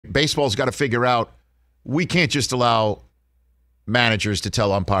baseball's got to figure out we can't just allow managers to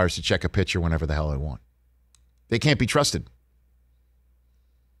tell umpires to check a pitcher whenever the hell they want. They can't be trusted.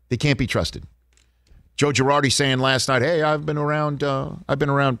 They can't be trusted. Joe Girardi saying last night, hey, I've been around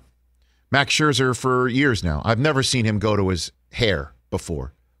Max Scherzer for years now. I've never seen him go to his hair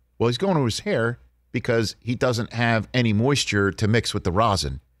before. Well, he's going to his hair because he doesn't have any moisture to mix with the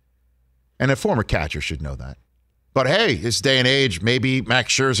rosin. And a former catcher should know that. But hey, this day and age, maybe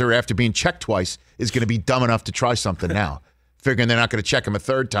Max Scherzer, after being checked twice, is going to be dumb enough to try something now, figuring they're not going to check him a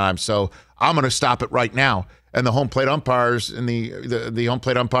third time. So I'm going to stop it right now. And the home plate umpires and the home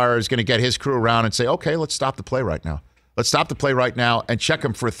plate umpire is going to get his crew around and say, okay, let's stop the play right now. Let's stop the play right now and check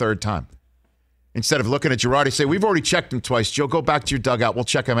him for a third time. Instead of looking at Girardi, say, we've already checked him twice. Joe, go back to your dugout. We'll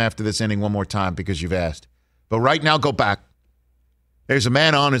check him after this inning one more time because you've asked. But right now, go back. There's a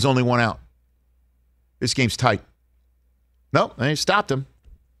man on, there's only one out. This game's tight. Nope, they stopped him.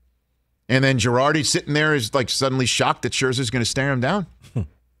 And then Girardi sitting there is like suddenly shocked that Scherzer's going to stare him down.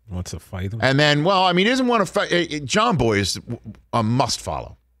 Wants to fight him? And then, well, I mean, isn't one of John Boy is a must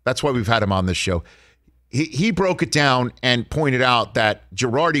follow. That's why we've had him on this show. He broke it down and pointed out that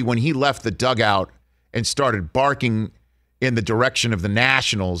Girardi, when he left the dugout and started barking in the direction of the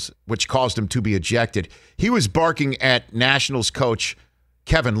Nationals, which caused him to be ejected, he was barking at Nationals coach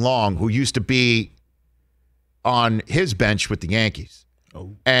Kevin Long, who used to be on his bench with the Yankees.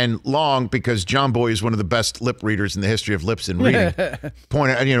 Oh. And Long, because John Boy is one of the best lip readers in the history of lips and reading,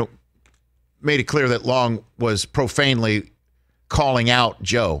 made it clear that Long was profanely calling out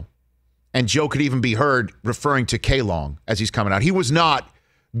Joe. And Joe could even be heard referring to K-Long as he's coming out. He was not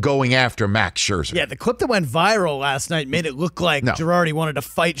going after Max Scherzer. Yeah, the clip that went viral last night made it look like Girardi wanted to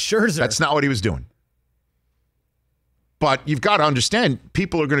fight Scherzer. That's not what he was doing. But you've got to understand,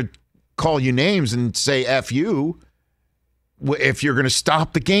 people are going to call you names and say F you if you're going to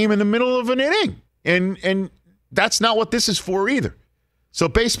stop the game in the middle of an inning. And that's not what this is for either. So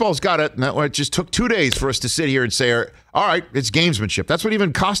baseball's got it. It just took 2 days for us to sit here and say, all right, it's gamesmanship. That's what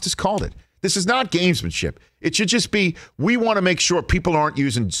even Costas called it. This is not gamesmanship. It should just be, we want to make sure people aren't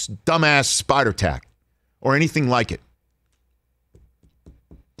using dumbass spider tack or anything like it.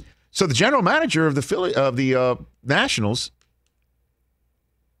 So the general manager of the Nationals,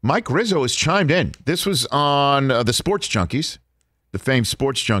 Mike Rizzo, has chimed in. This was on the Sports Junkies, the famed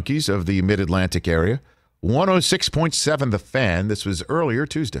Sports Junkies of the Mid-Atlantic area. 106.7 The Fan. This was earlier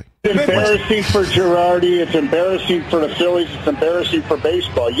Tuesday. It's embarrassing for Girardi. It's embarrassing for the Phillies. It's embarrassing for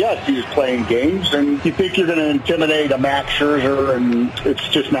baseball. Yes, he's playing games, and you think you're going to intimidate a Max Scherzer, and it's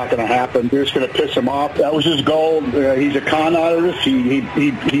just not going to happen. You're just going to piss him off. That was his goal. He's a con artist.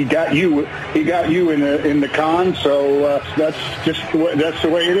 He got you. He got you in the con. So that's the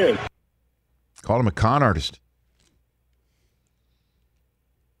way it is. Call him a con artist.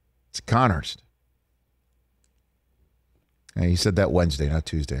 It's a con artist. And he said that Wednesday, not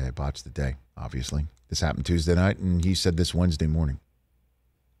Tuesday. I botched the day, obviously. This happened Tuesday night, and he said this Wednesday morning.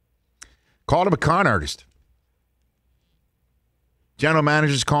 Called him a con artist. General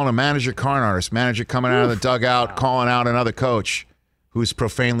managers calling a manager con artist. Manager coming out of the dugout, calling out another coach who's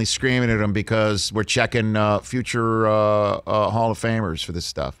profanely screaming at him because we're checking future Hall of Famers for this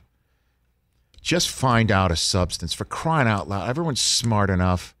stuff. Just find out a substance, for crying out loud. Everyone's smart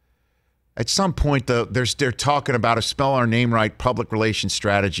enough. At some point, they're talking about a spell our name right public relations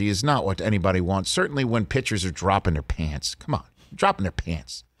strategy is not what anybody wants. Certainly when pitchers are dropping their pants. Come on, dropping their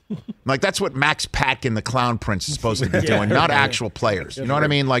pants. Like, that's what Max Patkin, the Clown Prince, is supposed to be doing, not actual players. You know what I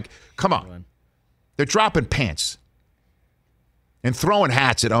mean? Like, come on. They're dropping pants and throwing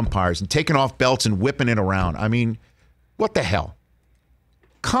hats at umpires and taking off belts and whipping it around. I mean, what the hell?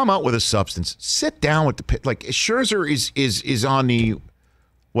 Come out with a substance. Sit down with the like Scherzer is on the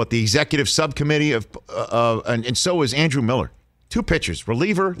executive subcommittee of and so is Andrew Miller. Two pitchers,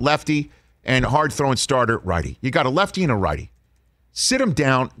 reliever, lefty, and hard-throwing starter, righty. You got a lefty and a righty. Sit them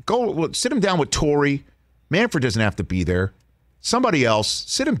down. Sit them down with Torrey. Manfred doesn't have to be there. Somebody else.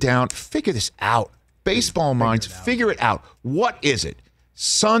 Sit them down. Figure this out. Baseball minds, figure it out. What is it?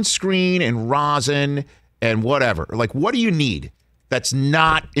 Sunscreen and rosin and whatever. Like, what do you need that's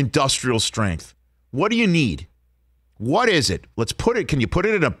not industrial strength? What do you need? What is it? Let's put it. Can you put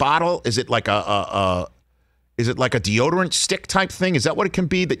it in a bottle? Is it like a deodorant stick type thing? Is that what it can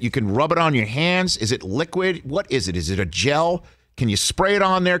be? That you can rub it on your hands? Is it liquid? What is it? Is it a gel? Can you spray it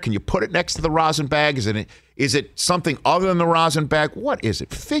on there? Can you put it next to the rosin bag? Is it something other than the rosin bag? What is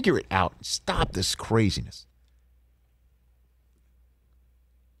it? Figure it out. Stop this craziness.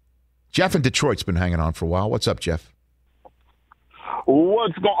 Jeff in Detroit's been hanging on for a while. What's up, Jeff?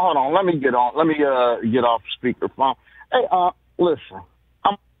 What's going on? Let me get off speakerphone. Hey, listen,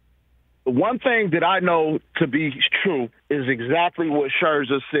 one thing that I know to be true is exactly what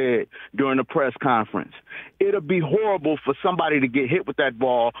Scherzer said during the press conference. It'll be horrible for somebody to get hit with that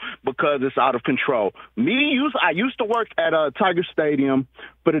ball because it's out of control. I used to work at Tiger Stadium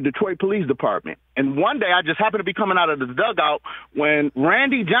for the Detroit Police Department. And one day I just happened to be coming out of the dugout when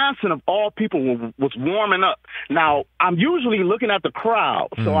Randy Johnson, of all people, was warming up. Now, I'm usually looking at the crowd,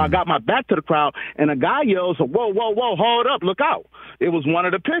 so I got my back to the crowd, and a guy yells, "Whoa, whoa, whoa, hold up, look out." It was one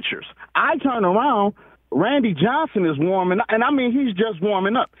of the pitchers. I turn around. Randy Johnson is warming up, and I mean, he's just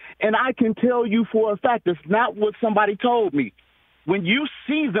warming up. And I can tell you for a fact, it's not what somebody told me. When you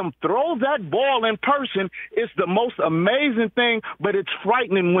see them throw that ball in person, it's the most amazing thing, but it's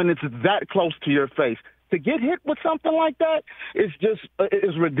frightening when it's that close to your face. To get hit with something like that is just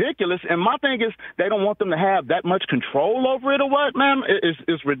is ridiculous. And my thing is they don't want them to have that much control over it or what, man?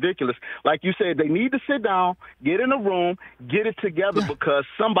 It's ridiculous. Like you said, they need to sit down, get in a room, get it together because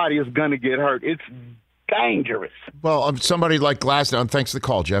somebody is going to get hurt. It's dangerous. Well, somebody like Glasnow, and thanks for the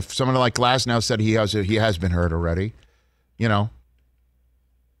call, Jeff. Somebody like Glasnow said he has been hurt already. You know,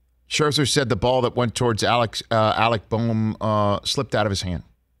 Scherzer said the ball that went towards Alec Boehm slipped out of his hand.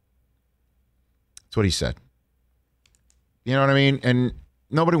 That's what he said. You know what I mean? And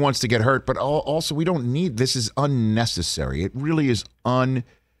nobody wants to get hurt, but also we don't need, this is unnecessary. It really is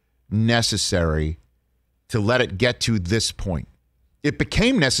unnecessary to let it get to this point. It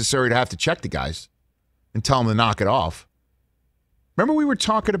became necessary to have to check the guys and tell them to knock it off. Remember we were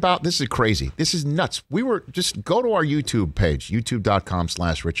talking about, this is crazy. This is nuts. We were, just go to our YouTube page,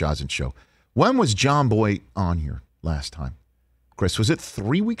 youtube.com/Rich Eisen Show. When was John Boy on here last time? Chris, was it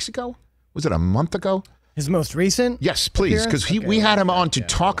 3 weeks ago? Was it a month ago? His most recent? Yes, please, because we had him on to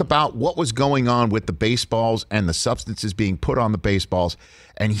talk about what was going on with the baseballs and the substances being put on the baseballs.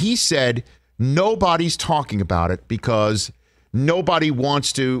 And he said nobody's talking about it because nobody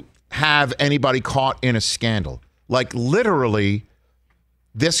wants to have anybody caught in a scandal. Like literally,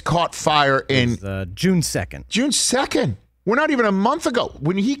 this caught fire in June 2nd. June 2nd. We're not even a month ago.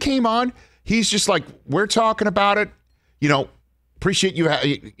 When he came on, he's just like, we're talking about it. You know, appreciate you.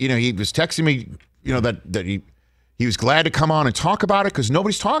 You know, he was texting me, you know, that he was glad to come on and talk about it because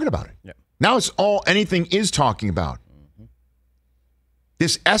nobody's talking about it. Yeah. Now it's all anything is talking about. Mm-hmm.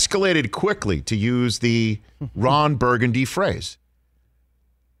 This escalated quickly, to use the Ron Burgundy phrase.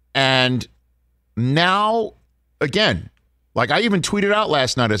 And now, again, like I even tweeted out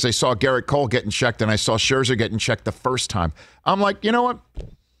last night as I saw Garrett Cole getting checked and I saw Scherzer getting checked the first time. I'm like, you know what?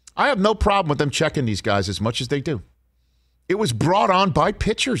 I have no problem with them checking these guys as much as they do. It was brought on by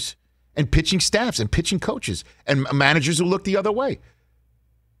pitchers and pitching staffs and pitching coaches and managers who looked the other way.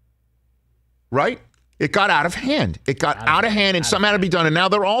 Right? It got out of hand. It got out of hand and something had to be done. And now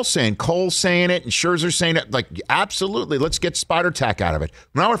they're all saying, Cole's saying it and Scherzer's saying it. Like, absolutely, let's get spider tack out of it.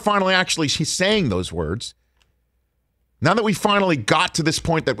 Now we're finally actually saying those words. Now that we finally got to this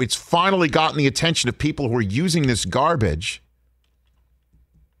point that it's finally gotten the attention of people who are using this garbage,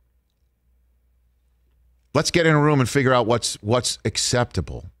 let's get in a room and figure out what's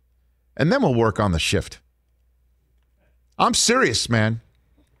acceptable. And then we'll work on the shift. I'm serious, man.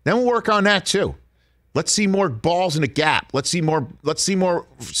 Then we'll work on that too. Let's see more balls in a gap. Let's see more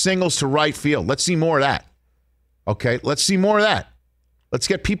singles to right field. Let's see more of that. Okay? Let's see more of that. Let's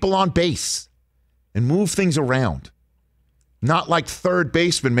get people on base and move things around. Not like third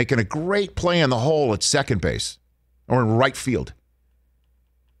baseman making a great play in the hole at second base or in right field.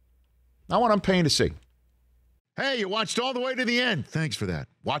 Not what I'm paying to see. Hey, you watched all the way to the end. Thanks for that.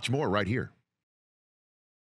 Watch more right here.